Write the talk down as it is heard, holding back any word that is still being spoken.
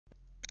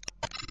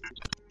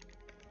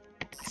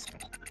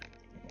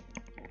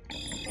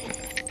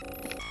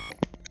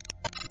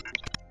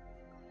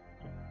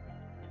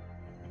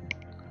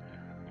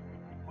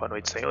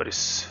noite,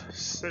 senhores.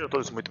 Sejam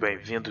todos muito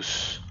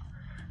bem-vindos.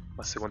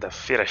 Uma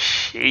segunda-feira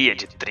cheia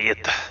de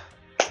treta.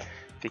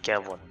 Fiquem à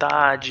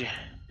vontade.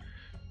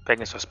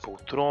 Peguem suas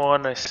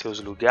poltronas, seus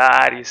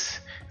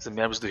lugares. Os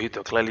membros do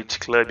Hitoki Elite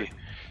Club,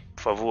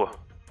 por favor,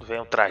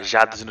 venham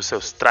trajados nos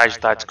seus trajes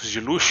táticos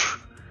de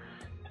luxo.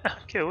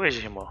 Porque hoje,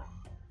 irmão,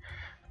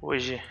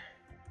 hoje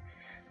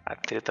a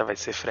treta vai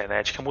ser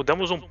frenética.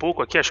 Mudamos um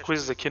pouco aqui as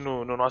coisas aqui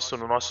no nosso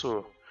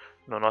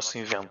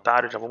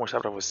inventário. Já vou mostrar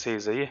pra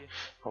vocês aí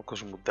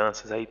algumas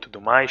mudanças aí e tudo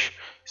mais.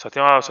 Só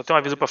tem um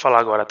aviso pra falar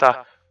agora,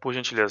 tá? Por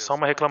gentileza, só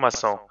uma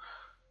reclamação.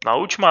 Na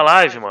última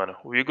live, mano,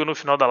 o Igor no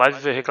final da live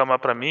veio reclamar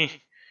pra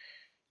mim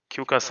que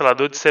o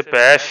cancelador de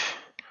CPF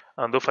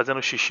andou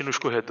fazendo xixi nos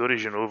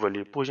corredores de novo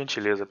ali. Por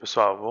gentileza,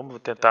 pessoal, vamos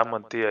tentar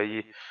manter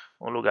aí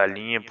um lugar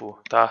limpo,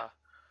 tá?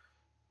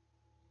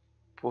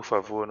 Por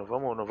favor, não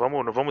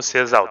vamos se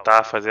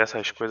exaltar, fazer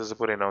essas coisas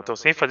por aí não. Então,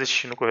 sem fazer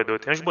xixi no corredor.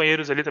 Tem uns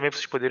banheiros ali também pra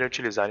vocês poderem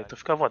utilizar, então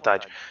fica à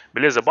vontade.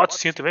 Beleza? Bota o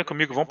cinto, vem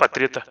comigo, vamos pra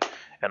treta.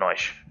 É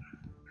nóis.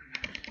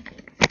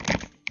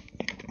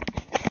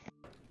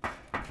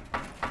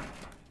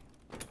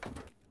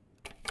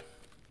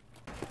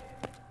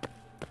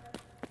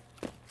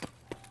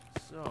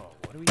 So,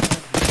 what do we have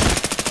here?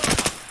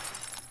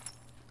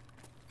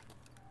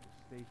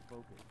 Stay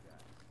focused,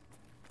 guys.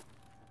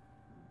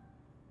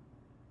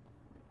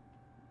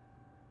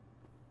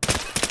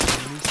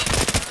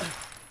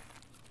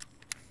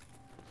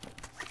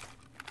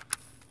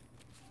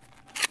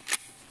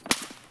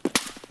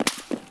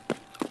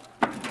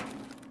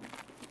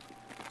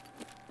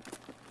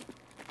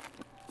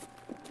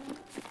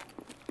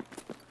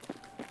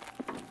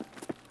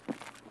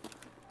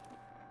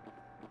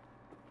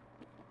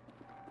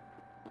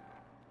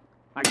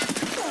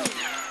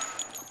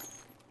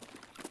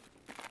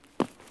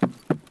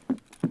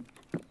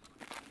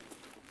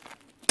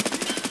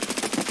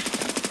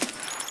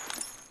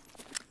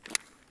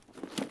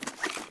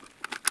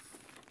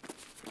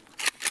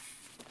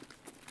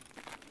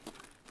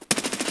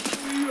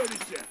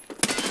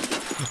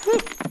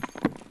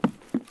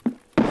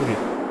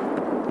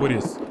 Por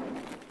isso.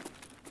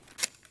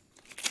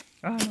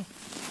 Ah, não.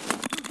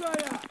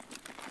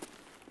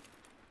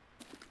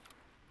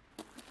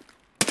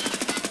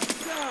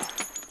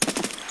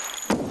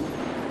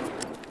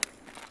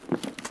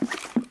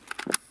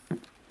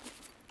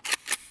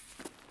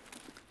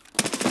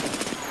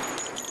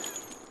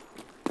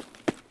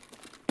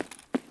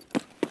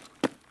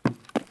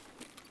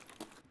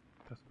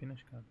 Tá subindo a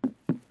escada.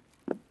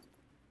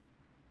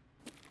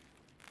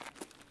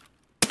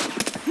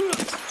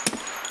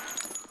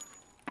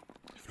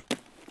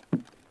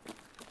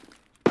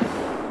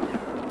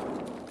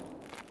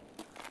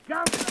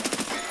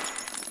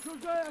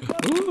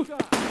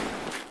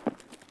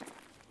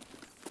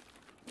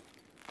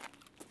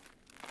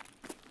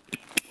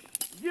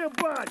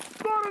 Ебать! В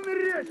стороны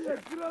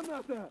резче!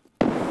 Граната!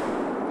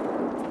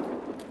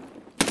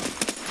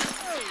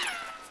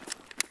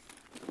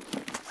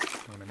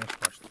 Não, nas minhas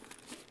costas.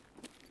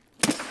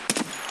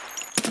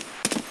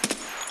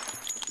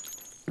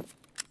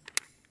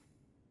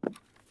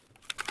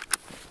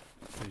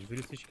 Vocês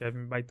viram se escreve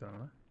me baitando,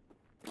 né?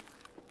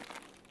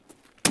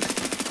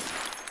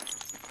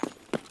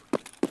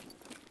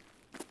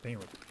 Tem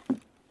outro.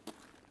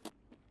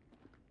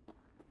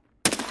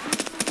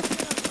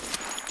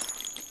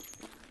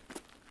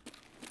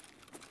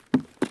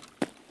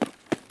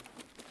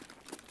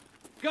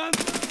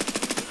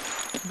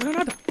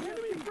 Granada!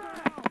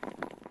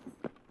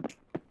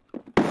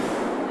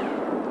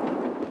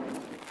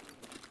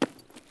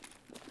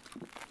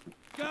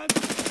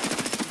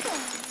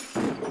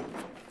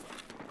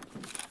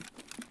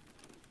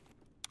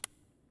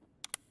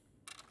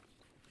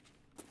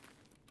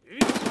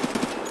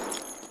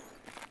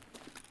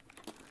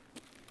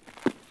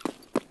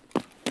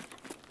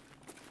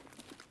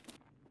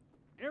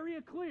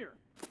 Area clear.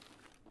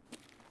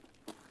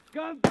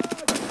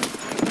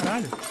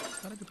 Caralho,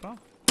 cara de pau.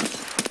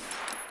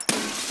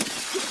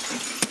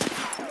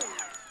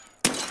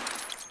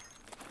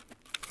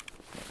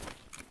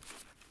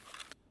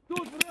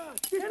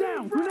 Get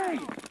down!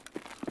 Grenade!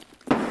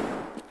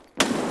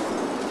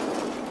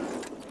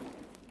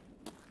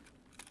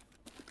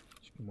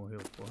 Acho que morreu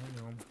porra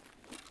nenhuma.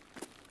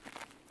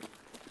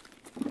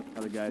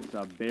 Other guys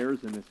saw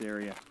bears in this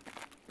area.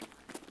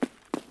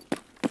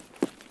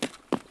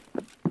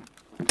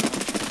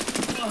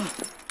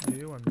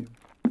 Meu amigo.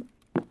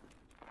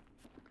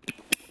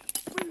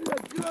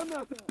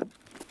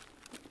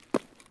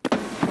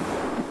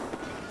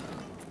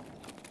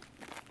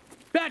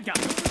 Bad guy!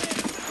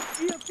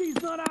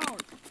 EFT's not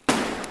ours!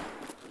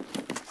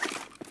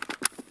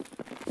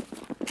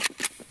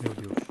 Meu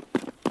Deus.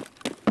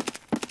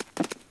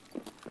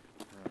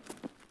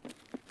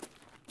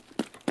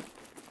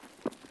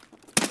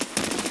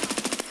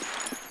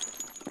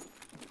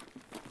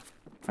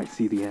 I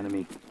see the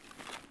enemy.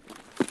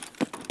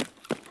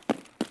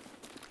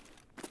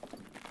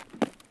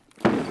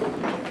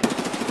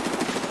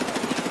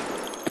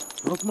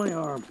 Broke my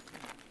arm.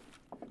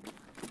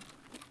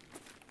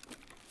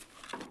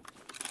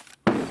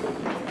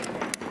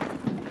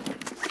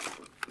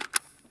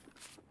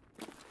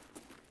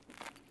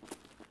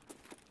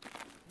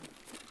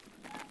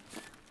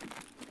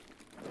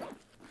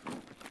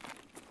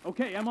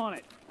 Okay, I'm on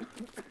it.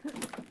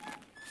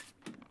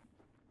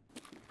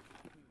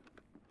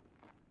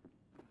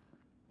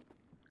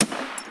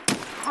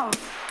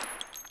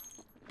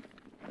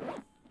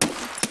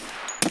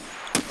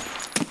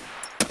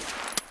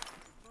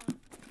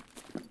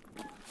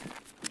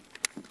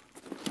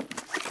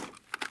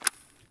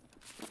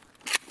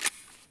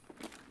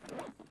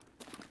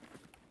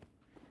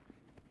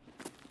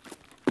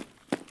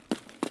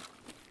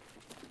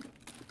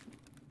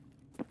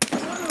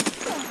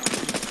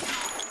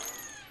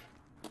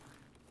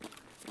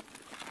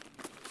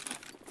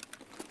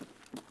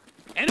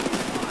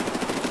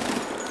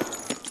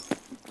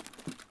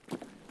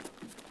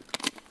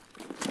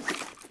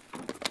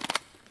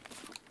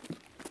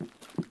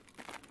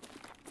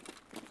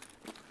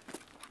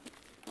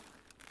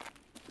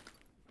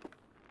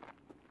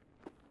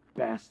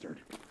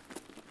 Bastard.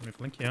 Tô me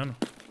flanqueando.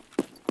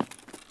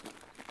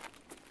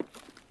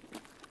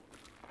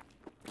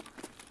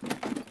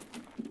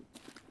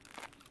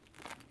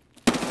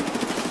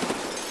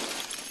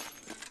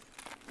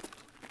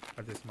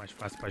 Fazer isso mais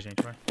fácil pra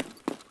gente, vai.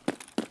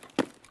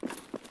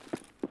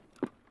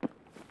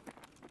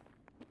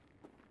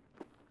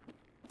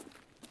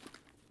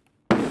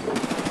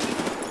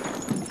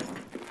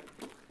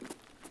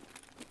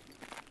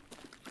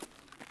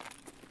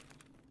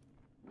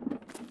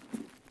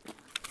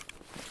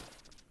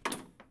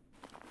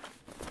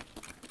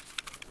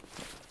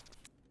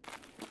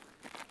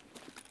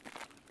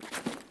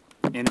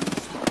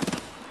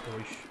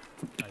 Dois.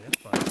 Aí é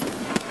fácil.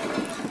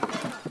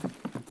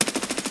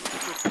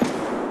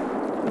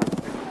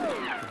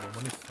 Boa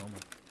munição, mano.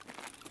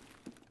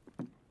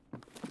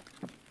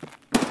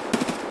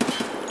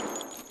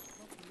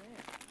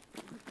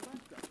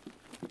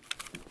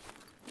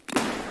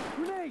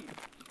 Grenade!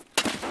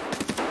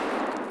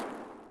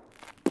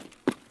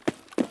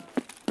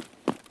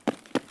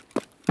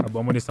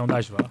 Acabou a munição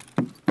das VAR.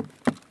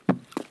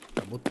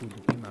 Acabou tudo,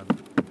 não tem nada.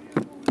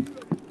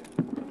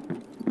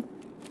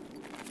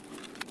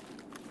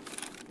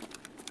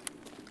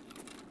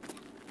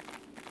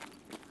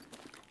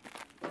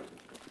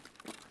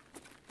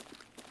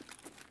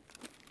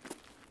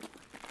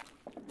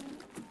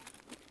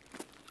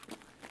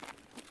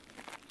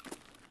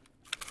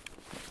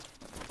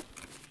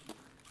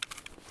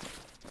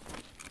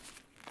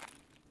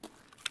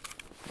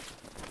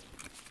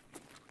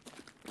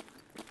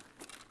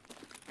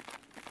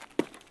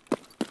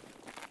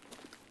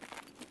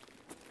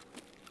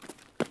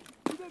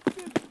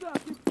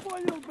 Ты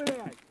понял,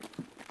 блядь?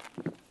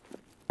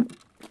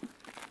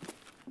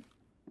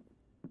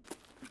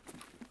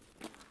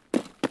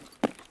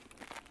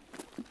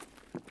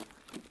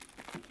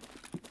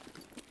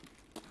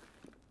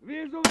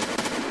 Вижу!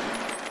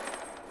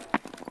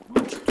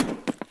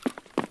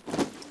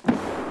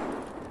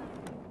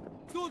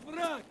 Тут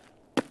враг!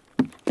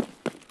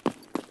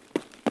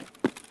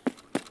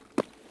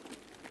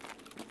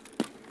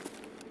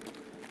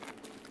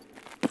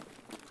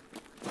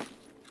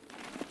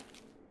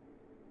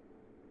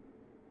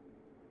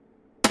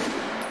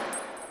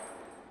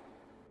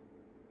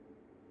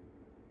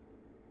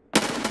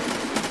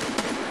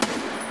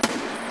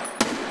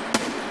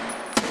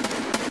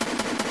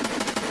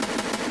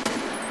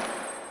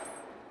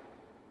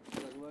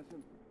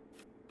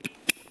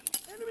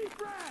 Enemy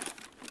frag!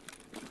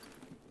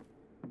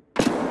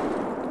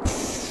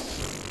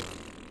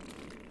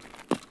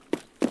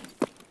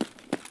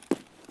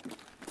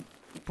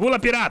 Pula,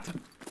 pirata!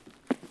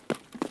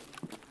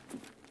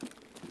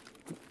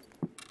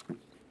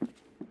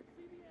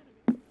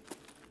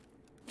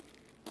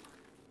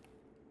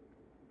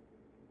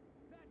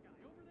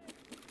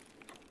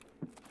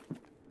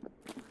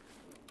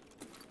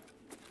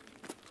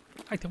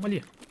 Ai, tem um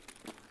ali.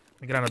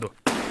 Engranador.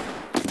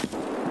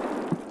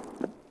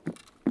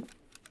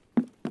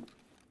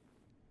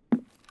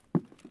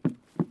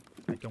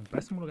 Aqui é um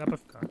péssimo lugar pra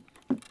ficar.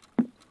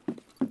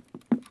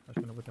 Acho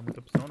que não vou ter muita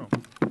opção, não.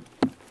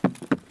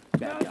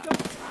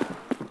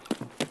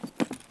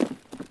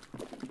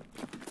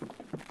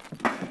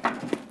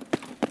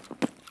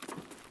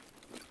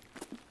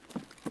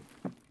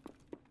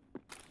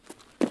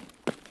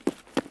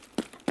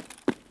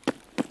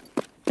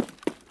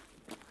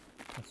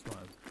 Tá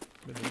suave.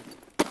 Beleza.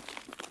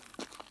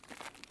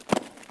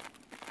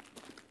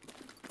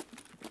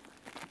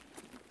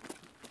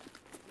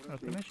 Eu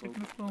também achei que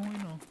não ficou ruim,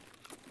 não.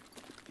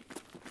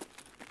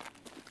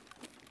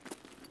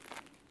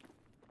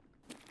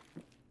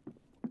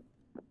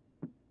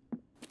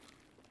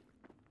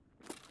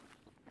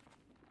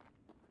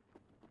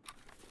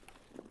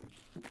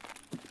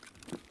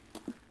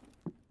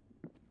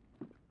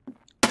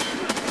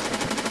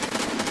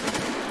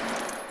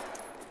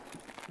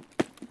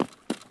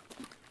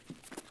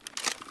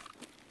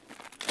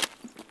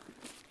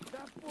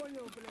 Да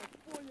понял, блядь,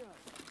 понял!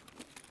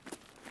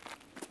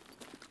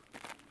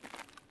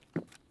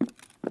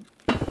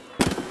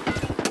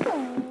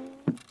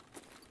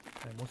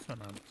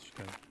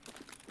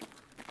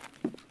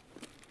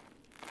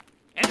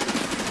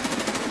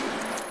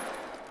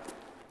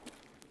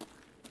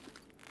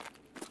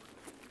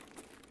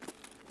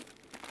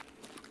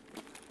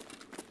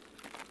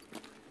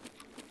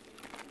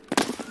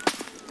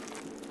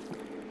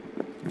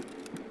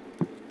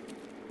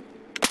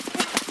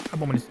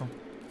 Acabou a munição.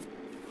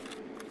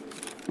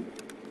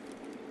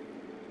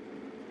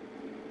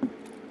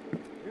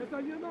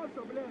 Это не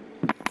наша, блядь!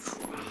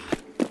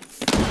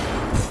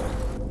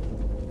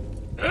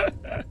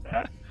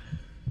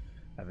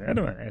 Tá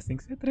vendo, mano? É assim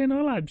que você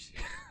treinou lá, bicho.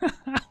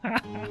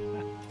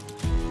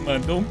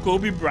 Mandou um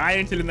Kobe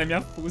Bryant ali na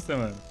minha fuça,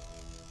 mano.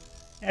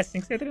 É assim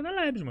que você treina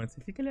labs, mano.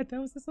 Você fica ali até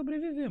você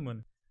sobreviver,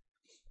 mano.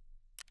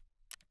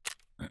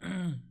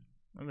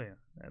 Vamos ver.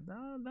 Dá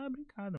uma brincada.